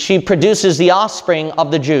produces the offspring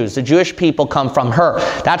of the Jews. The Jewish people come from her.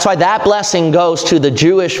 That's why that blessing goes to the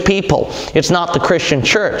Jewish people. It's not the Christian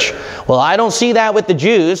church. Well, I don't see that with the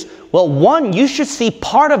Jews. Well, one, you should see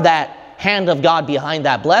part of that hand of God behind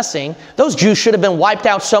that blessing. Those Jews should have been wiped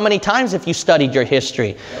out so many times if you studied your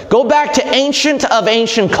history. Go back to ancient of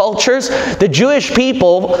ancient cultures. The Jewish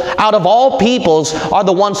people, out of all peoples, are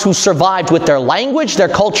the ones who survived with their language, their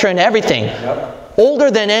culture, and everything.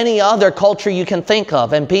 Older than any other culture you can think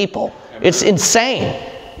of and people. It's insane.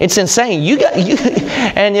 It's insane.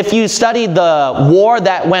 And if you study the war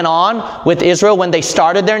that went on with Israel when they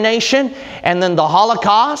started their nation, and then the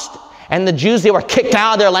Holocaust, and the Jews, they were kicked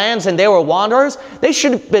out of their lands and they were wanderers, they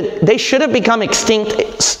should have become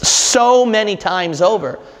extinct so many times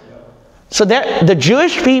over. So the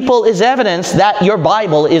Jewish people is evidence that your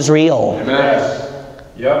Bible is real. Amen.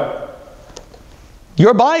 Yep.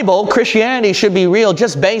 Your Bible, Christianity, should be real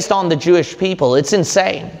just based on the Jewish people. It's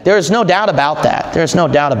insane. There's no doubt about that. There's no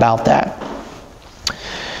doubt about that.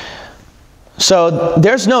 So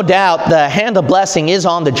there's no doubt the hand of blessing is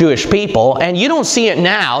on the Jewish people. And you don't see it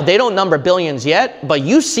now. They don't number billions yet. But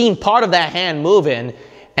you've seen part of that hand moving.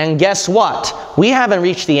 And guess what? We haven't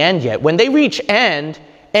reached the end yet. When they reach end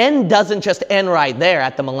doesn't just end right there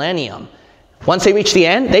at the millennium. Once they reach the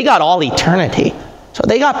end, they got all eternity. So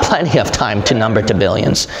they got plenty of time to number to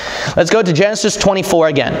billions. Let's go to Genesis 24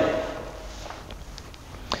 again.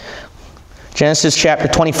 Genesis chapter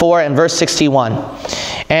 24 and verse 61.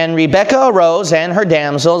 And Rebekah arose and her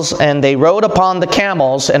damsels, and they rode upon the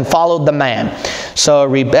camels and followed the man. So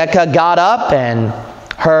Rebekah got up, and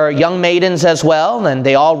her young maidens as well, and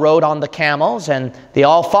they all rode on the camels, and they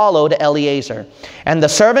all followed Eliezer. And the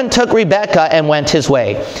servant took Rebekah and went his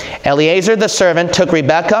way. Eliezer the servant took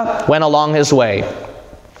Rebekah, went along his way.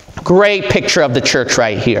 Great picture of the church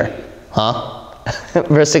right here. Huh?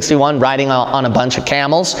 Verse 61, riding on a bunch of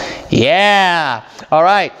camels. Yeah. All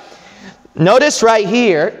right. Notice right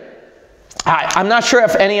here, I'm not sure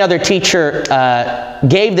if any other teacher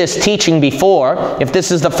gave this teaching before. If this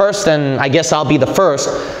is the first, then I guess I'll be the first.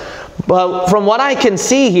 But from what I can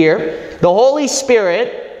see here, the Holy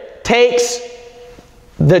Spirit takes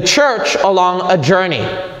the church along a journey.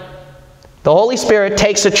 The Holy Spirit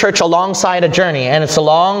takes the church alongside a journey, and it's a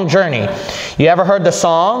long journey. You ever heard the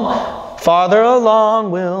song, "Farther along,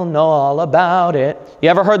 we'll know all about it"? You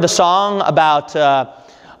ever heard the song about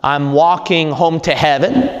I'm walking home to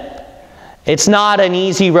heaven? It's not an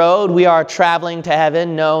easy road. We are traveling to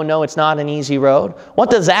heaven. No, it's not an easy road. What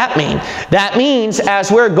does that mean? That means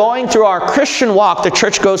as we're going through our Christian walk, the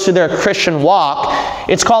church goes through their Christian walk.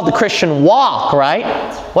 It's called the Christian walk, right?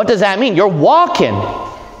 What does that mean? You're walking.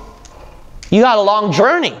 You got a long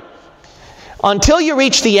journey. Until you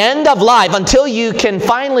reach the end of life, until you can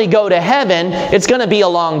finally go to heaven, it's going to be a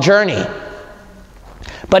long journey.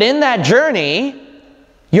 But in that journey,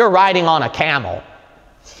 you're riding on a camel.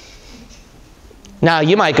 Now,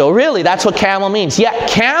 you might go, really? That's what camel means? Yeah,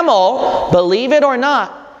 camel, believe it or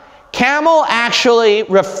not, camel actually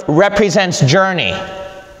represents journey.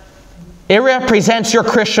 It represents your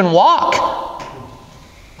Christian walk.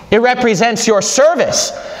 It represents your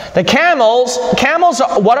service. The camels,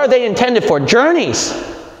 what are they intended for? Journeys.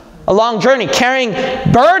 A long journey, carrying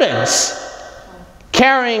burdens,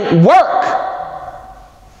 carrying work.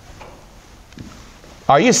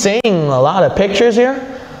 Are you seeing a lot of pictures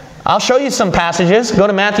here? I'll show you some passages. Go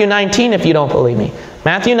to Matthew 19 if you don't believe me.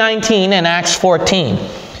 Matthew 19 and Acts 14.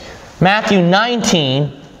 Matthew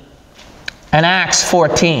 19 and Acts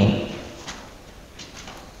 14.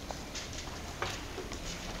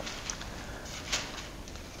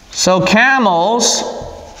 So camels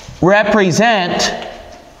represent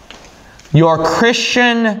your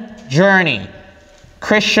Christian journey,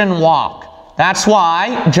 Christian walk. That's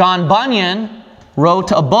why John Bunyan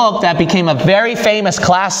wrote a book that became a very famous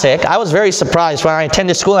classic. I was very surprised when I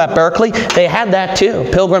attended school at Berkeley. They had that too.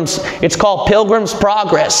 It's called Pilgrim's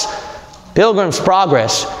Progress. Pilgrim's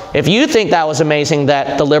Progress. If you think that was amazing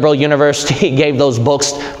that the liberal university gave those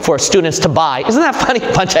books for students to buy, isn't that funny?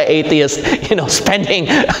 A bunch of atheists, spending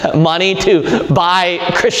money to buy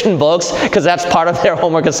Christian books because that's part of their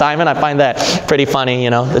homework assignment. I find that pretty funny,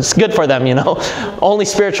 It's good for them, Only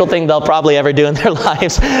spiritual thing they'll probably ever do in their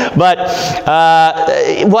lives. But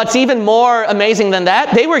what's even more amazing than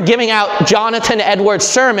that, they were giving out Jonathan Edwards'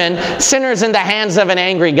 sermon, Sinners in the Hands of an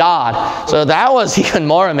Angry God. So that was even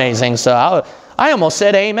more amazing. So I almost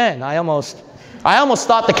said amen. I almost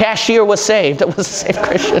thought the cashier was saved. It was a saved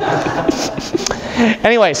Christian.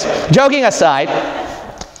 Anyways, joking aside,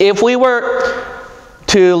 if we were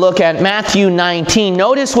to look at Matthew 19,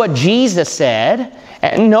 notice what Jesus said,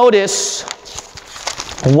 and notice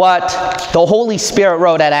what the Holy Spirit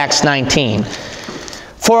wrote at Acts 19.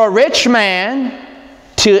 For a rich man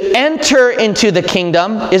to enter into the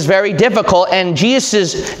kingdom is very difficult, and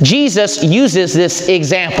Jesus uses this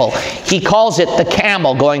example. He calls it the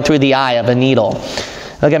camel going through the eye of a needle.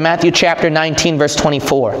 Look at Matthew chapter 19, verse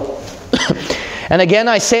 24. And again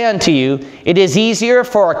I say unto you, it is easier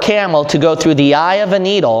for a camel to go through the eye of a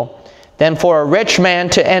needle than for a rich man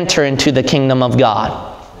to enter into the kingdom of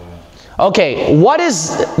God. Okay, what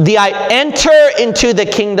is the enter into the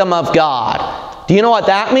kingdom of God? Do you know what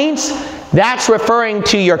that means? That's referring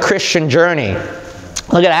to your Christian journey.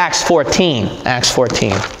 Look at Acts 14. Acts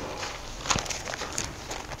 14.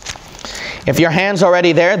 If your hand's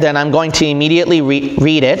already there, then I'm going to immediately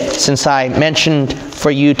read it, since I mentioned for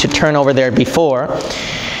you to turn over there before.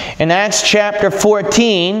 In Acts chapter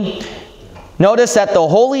 14, notice that the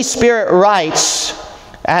Holy Spirit writes,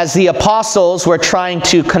 as the apostles were trying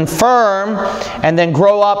to confirm and then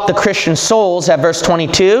grow up the Christian souls, at verse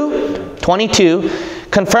 22,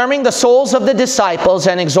 confirming the souls of the disciples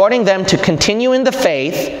and exhorting them to continue in the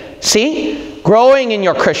faith. See? Growing in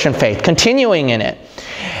your Christian faith, continuing in it.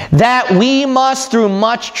 That we must, through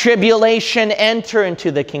much tribulation, enter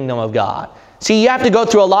into the kingdom of God. See, you have to go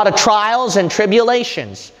through a lot of trials and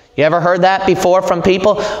tribulations. You ever heard that before from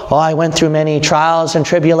people? Oh, I went through many trials and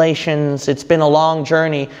tribulations. It's been a long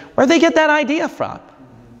journey. Where'd they get that idea from?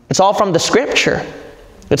 It's all from the Scripture.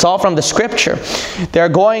 It's all from the Scripture. They're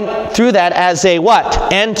going through that as a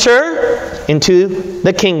what? Enter into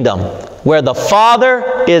the kingdom where the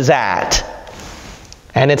Father is at.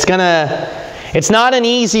 And it's not an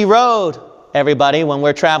easy road, everybody, when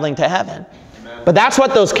we're traveling to heaven. Amen. But that's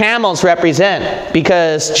what those camels represent,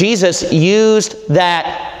 because Jesus used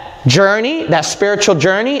that journey, that spiritual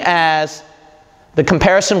journey, as the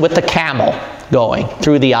comparison with the camel going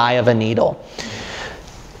through the eye of a needle.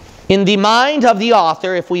 In the mind of the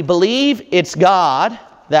author, if we believe it's God,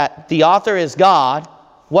 that the author is God,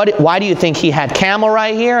 why do you think he had camel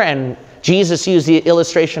right here and Jesus used the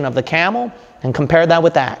illustration of the camel and compared that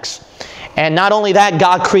with Acts? And not only that,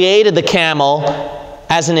 God created the camel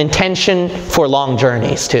as an intention for long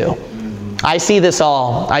journeys too. I see this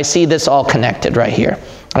all connected right here.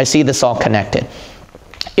 I see this all connected.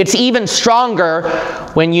 It's even stronger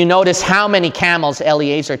when you notice how many camels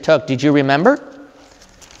Eliezer took. Did you remember?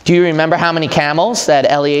 Do you remember how many camels that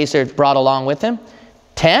Eliezer brought along with him?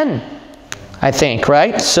 10, I think,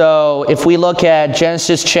 right? So if we look at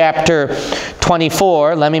Genesis chapter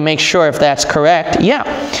 24, let me make sure if that's correct.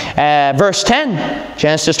 Yeah, verse 10,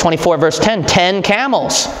 Genesis 24, verse 10, 10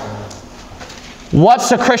 camels. What's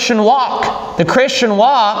the Christian walk? The Christian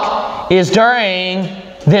walk is during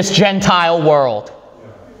this Gentile world.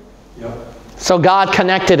 So God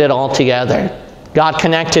connected it all together. God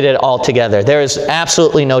connected it all together. There is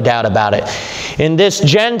absolutely no doubt about it. In this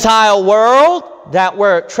Gentile world that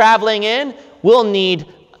we're traveling in, we'll need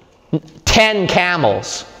 10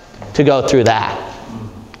 camels to go through that.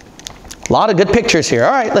 A lot of good pictures here.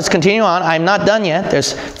 All right, let's continue on. I'm not done yet.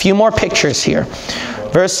 There's a few more pictures here.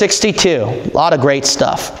 Verse 62. A lot of great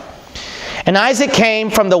stuff. And Isaac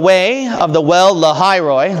came from the way of the well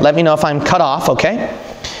Lahairoi. Let me know if I'm cut off, okay?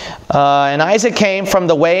 And Isaac came from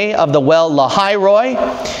the way of the well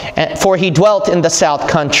Lahairoi, for he dwelt in the south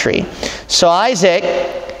country. So Isaac,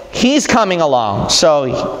 he's coming along.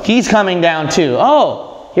 So he's coming down too.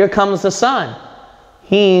 Oh, here comes the sun.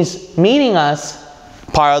 He's meeting us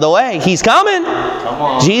part of the way. He's coming. Come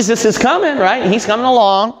on. Jesus is coming, right? He's coming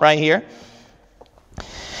along right here.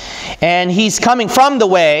 And he's coming from the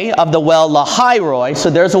way of the well Lahairoi. So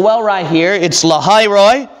there's a well right here. It's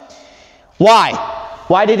Lahairoi. Why?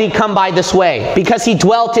 Why did he come by this way? Because he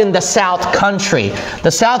dwelt in the south country.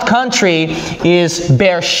 The south country is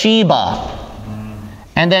Beersheba.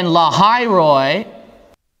 And then Lahairoi.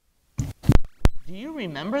 Do you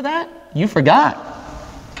remember that? You forgot.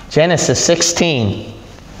 Genesis 16.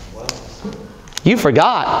 You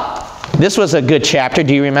forgot. This was a good chapter.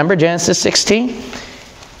 Do you remember Genesis 16?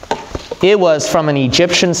 It was from an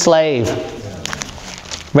Egyptian slave.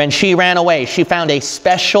 When she ran away, she found a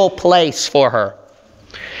special place for her.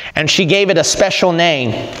 And she gave it a special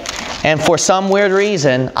name. And for some weird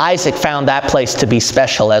reason, Isaac found that place to be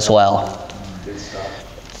special as well.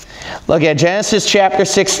 Look at Genesis chapter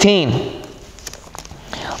 16.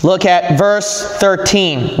 Look at verse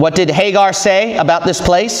 13. What did Hagar say about this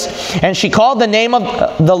place? And she called the name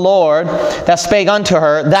of the Lord that spake unto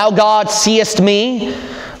her, Thou God seest me?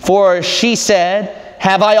 For she said,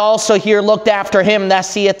 Have I also here looked after him that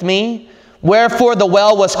seeth me? Wherefore the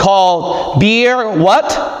well was called Beer, what?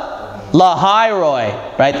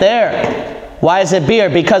 Lahairoi. Right there. Why is it Beer?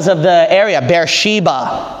 Because of the area,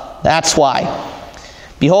 Beersheba. That's why.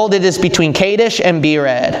 Behold, it is between Kadesh and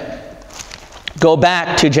Bered. Go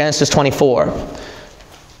back to Genesis 24.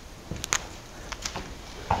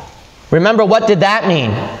 Remember, what did that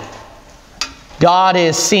mean? God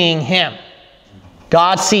is seeing him.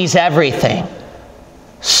 God sees everything.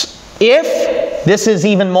 If, this is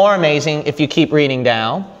even more amazing if you keep reading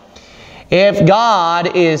down, if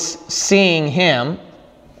God is seeing him,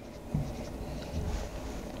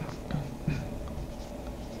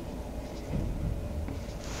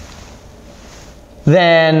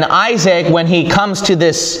 then Isaac, when he comes to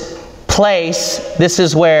this place, this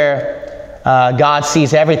is where God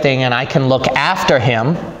sees everything and I can look after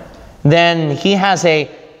him, then he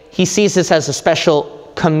sees this as a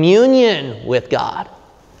special communion with God.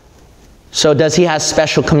 So does he have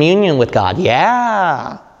special communion with God?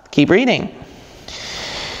 Yeah. Keep reading.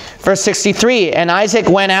 Verse 63, And Isaac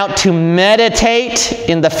went out to meditate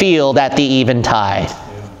in the field at the eventide.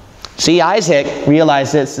 See, Isaac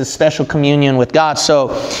realized it's a special communion with God.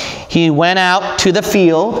 So he went out to the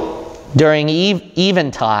field during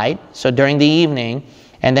eventide, so during the evening,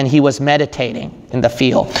 and then he was meditating in the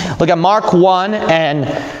field. Look at Mark 1 and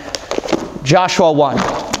Joshua 1.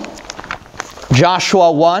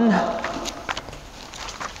 Joshua 1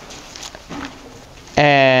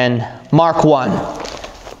 and Mark 1.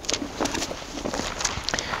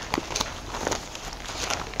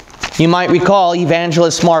 You might recall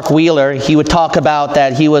Evangelist Mark Wheeler. He would talk about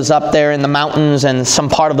that he was up there in the mountains and some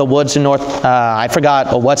part of the woods in I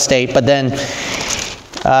forgot what state, but then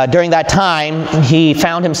during that time he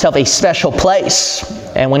found himself a special place.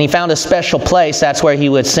 And when he found a special place, that's where he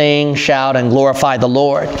would sing, shout, and glorify the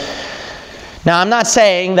Lord. Now, I'm not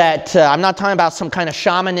saying that, I'm not talking about some kind of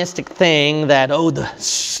shamanistic thing that,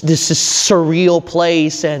 this is surreal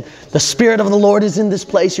place and the Spirit of the Lord is in this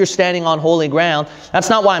place, you're standing on holy ground.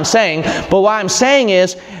 That's not what I'm saying. But what I'm saying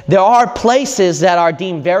is there are places that are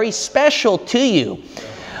deemed very special to you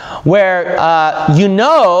where you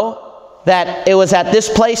know that it was at this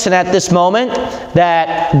place and at this moment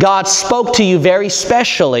that God spoke to you very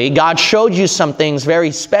specially. God showed you some things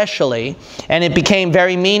very specially, and it became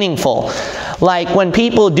very meaningful. Like when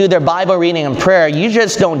people do their Bible reading and prayer, you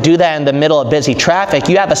just don't do that in the middle of busy traffic.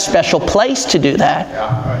 You have a special place to do that.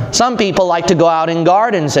 Yeah, right. Some people like to go out in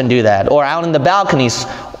gardens and do that, or out in the balconies,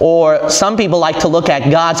 or some people like to look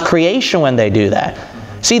at God's creation when they do that.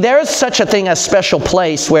 See, there is such a thing as special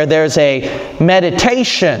place where there's a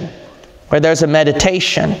meditation,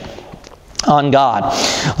 on God.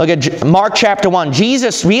 Look at Mark chapter 1.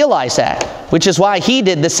 Jesus realized that, which is why he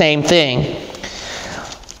did the same thing.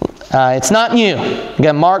 It's not new.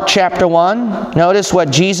 Again, Mark chapter 1. Notice what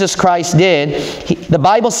Jesus Christ did. The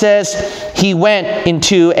Bible says he went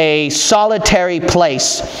into a solitary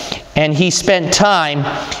place and he spent time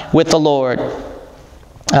with the Lord.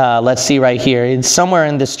 Let's see right here. It's somewhere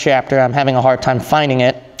in this chapter. I'm having a hard time finding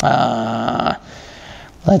it.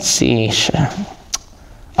 Let's see.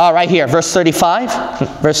 Right here, verse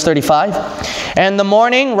 35. Verse 35. And the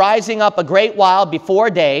morning, rising up a great while before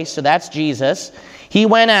day, so that's Jesus, he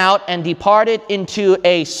went out and departed into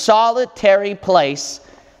a solitary place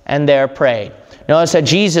and there prayed. Notice that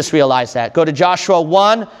Jesus realized that. Go to Joshua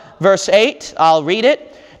 1, verse 8. I'll read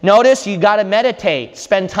it. Notice you got to meditate,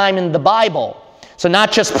 spend time in the Bible. So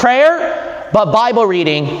not just prayer, but Bible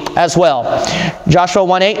reading as well. Joshua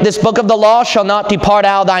 1:8, this book of the law shall not depart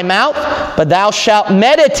out of thy mouth, but thou shalt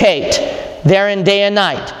meditate therein day and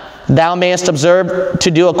night. Thou mayest observe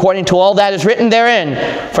to do according to all that is written therein.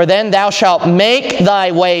 For then thou shalt make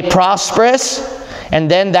thy way prosperous, and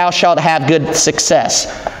then thou shalt have good success.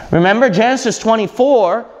 Remember Genesis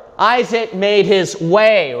 24, Isaac made his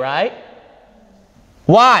way, right?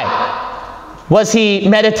 Why? Was he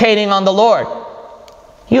meditating on the Lord?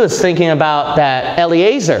 He was thinking about that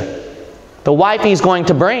Eliezer, the wife he's going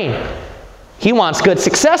to bring. He wants good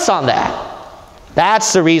success on that.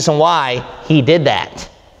 That's the reason why he did that.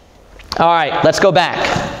 All right, let's go back.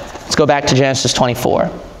 Let's go back to Genesis 24.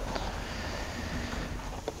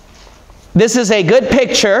 This is a good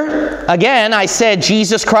picture. Again, I said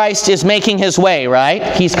Jesus Christ is making his way,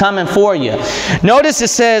 right? He's coming for you. Notice it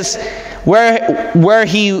says where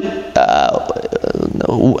he...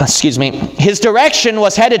 his direction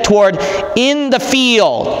was headed toward in the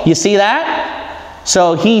field. You see that?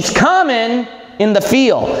 So he's coming in the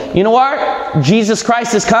field. You know what? Jesus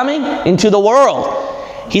Christ is coming into the world.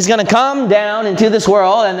 He's going to come down into this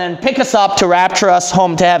world and then pick us up to rapture us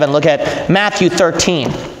home to heaven. Look at Matthew 13.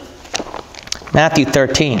 Matthew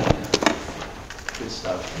 13.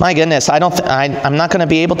 My goodness, I'm not going to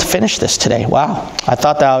be able to finish this today. Wow. I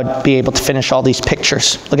thought that I would be able to finish all these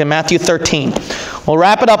pictures. Look at Matthew 13. We'll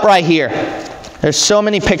wrap it up right here. There's so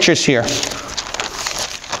many pictures here.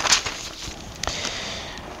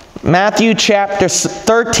 Matthew chapter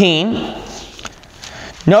 13.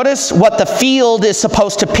 Notice what the field is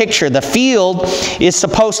supposed to picture. The field is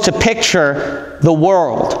supposed to picture the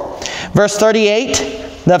world. Verse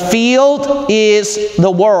 38, the field is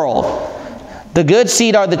the world. The good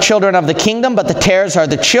seed are the children of the kingdom, but the tares are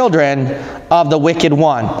the children of the wicked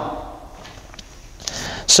one.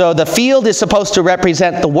 So the field is supposed to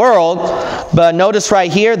represent the world, but notice right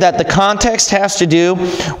here that the context has to do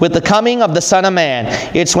with the coming of the Son of Man.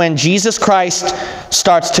 It's when Jesus Christ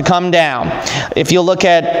starts to come down. If you look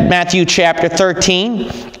at Matthew chapter 13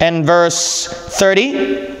 and verse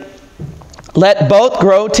 30, let both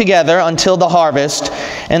grow together until the harvest.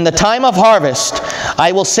 In the time of harvest,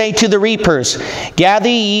 I will say to the reapers, gather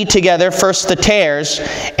ye together first the tares,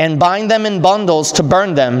 and bind them in bundles to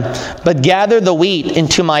burn them, but gather the wheat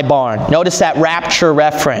into my barn. Notice that rapture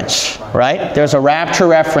reference, right? There's a rapture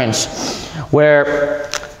reference where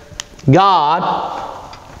God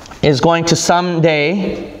is going to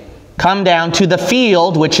someday come down to the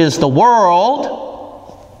field, which is the world,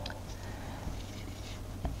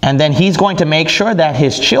 and then he's going to make sure that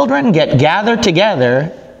his children get gathered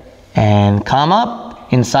together and come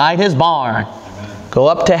up inside his barn. Amen. Go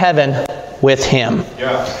up to heaven with him.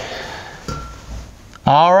 Yeah.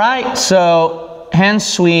 All right, so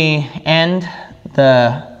hence we end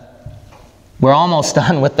we're almost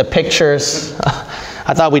done with the pictures.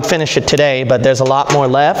 I thought we'd finish it today, but there's a lot more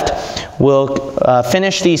left. We'll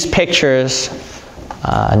finish these pictures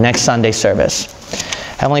next Sunday service.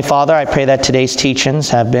 Heavenly Father, I pray that today's teachings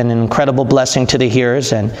have been an incredible blessing to the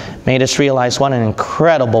hearers and made us realize what an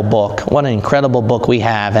incredible book we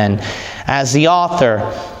have. And as the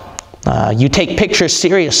author, you take pictures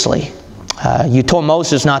seriously. You told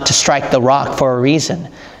Moses not to strike the rock for a reason,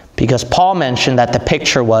 because Paul mentioned that the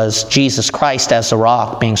picture was Jesus Christ as the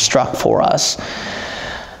rock being struck for us.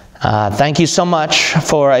 Thank you so much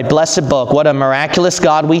for a blessed book. What a miraculous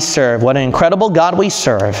God we serve. What an incredible God we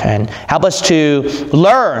serve. And help us to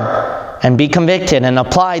learn and be convicted and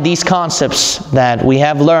apply these concepts that we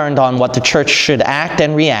have learned on what the church should act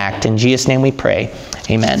and react. In Jesus' name we pray.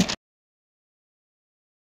 Amen.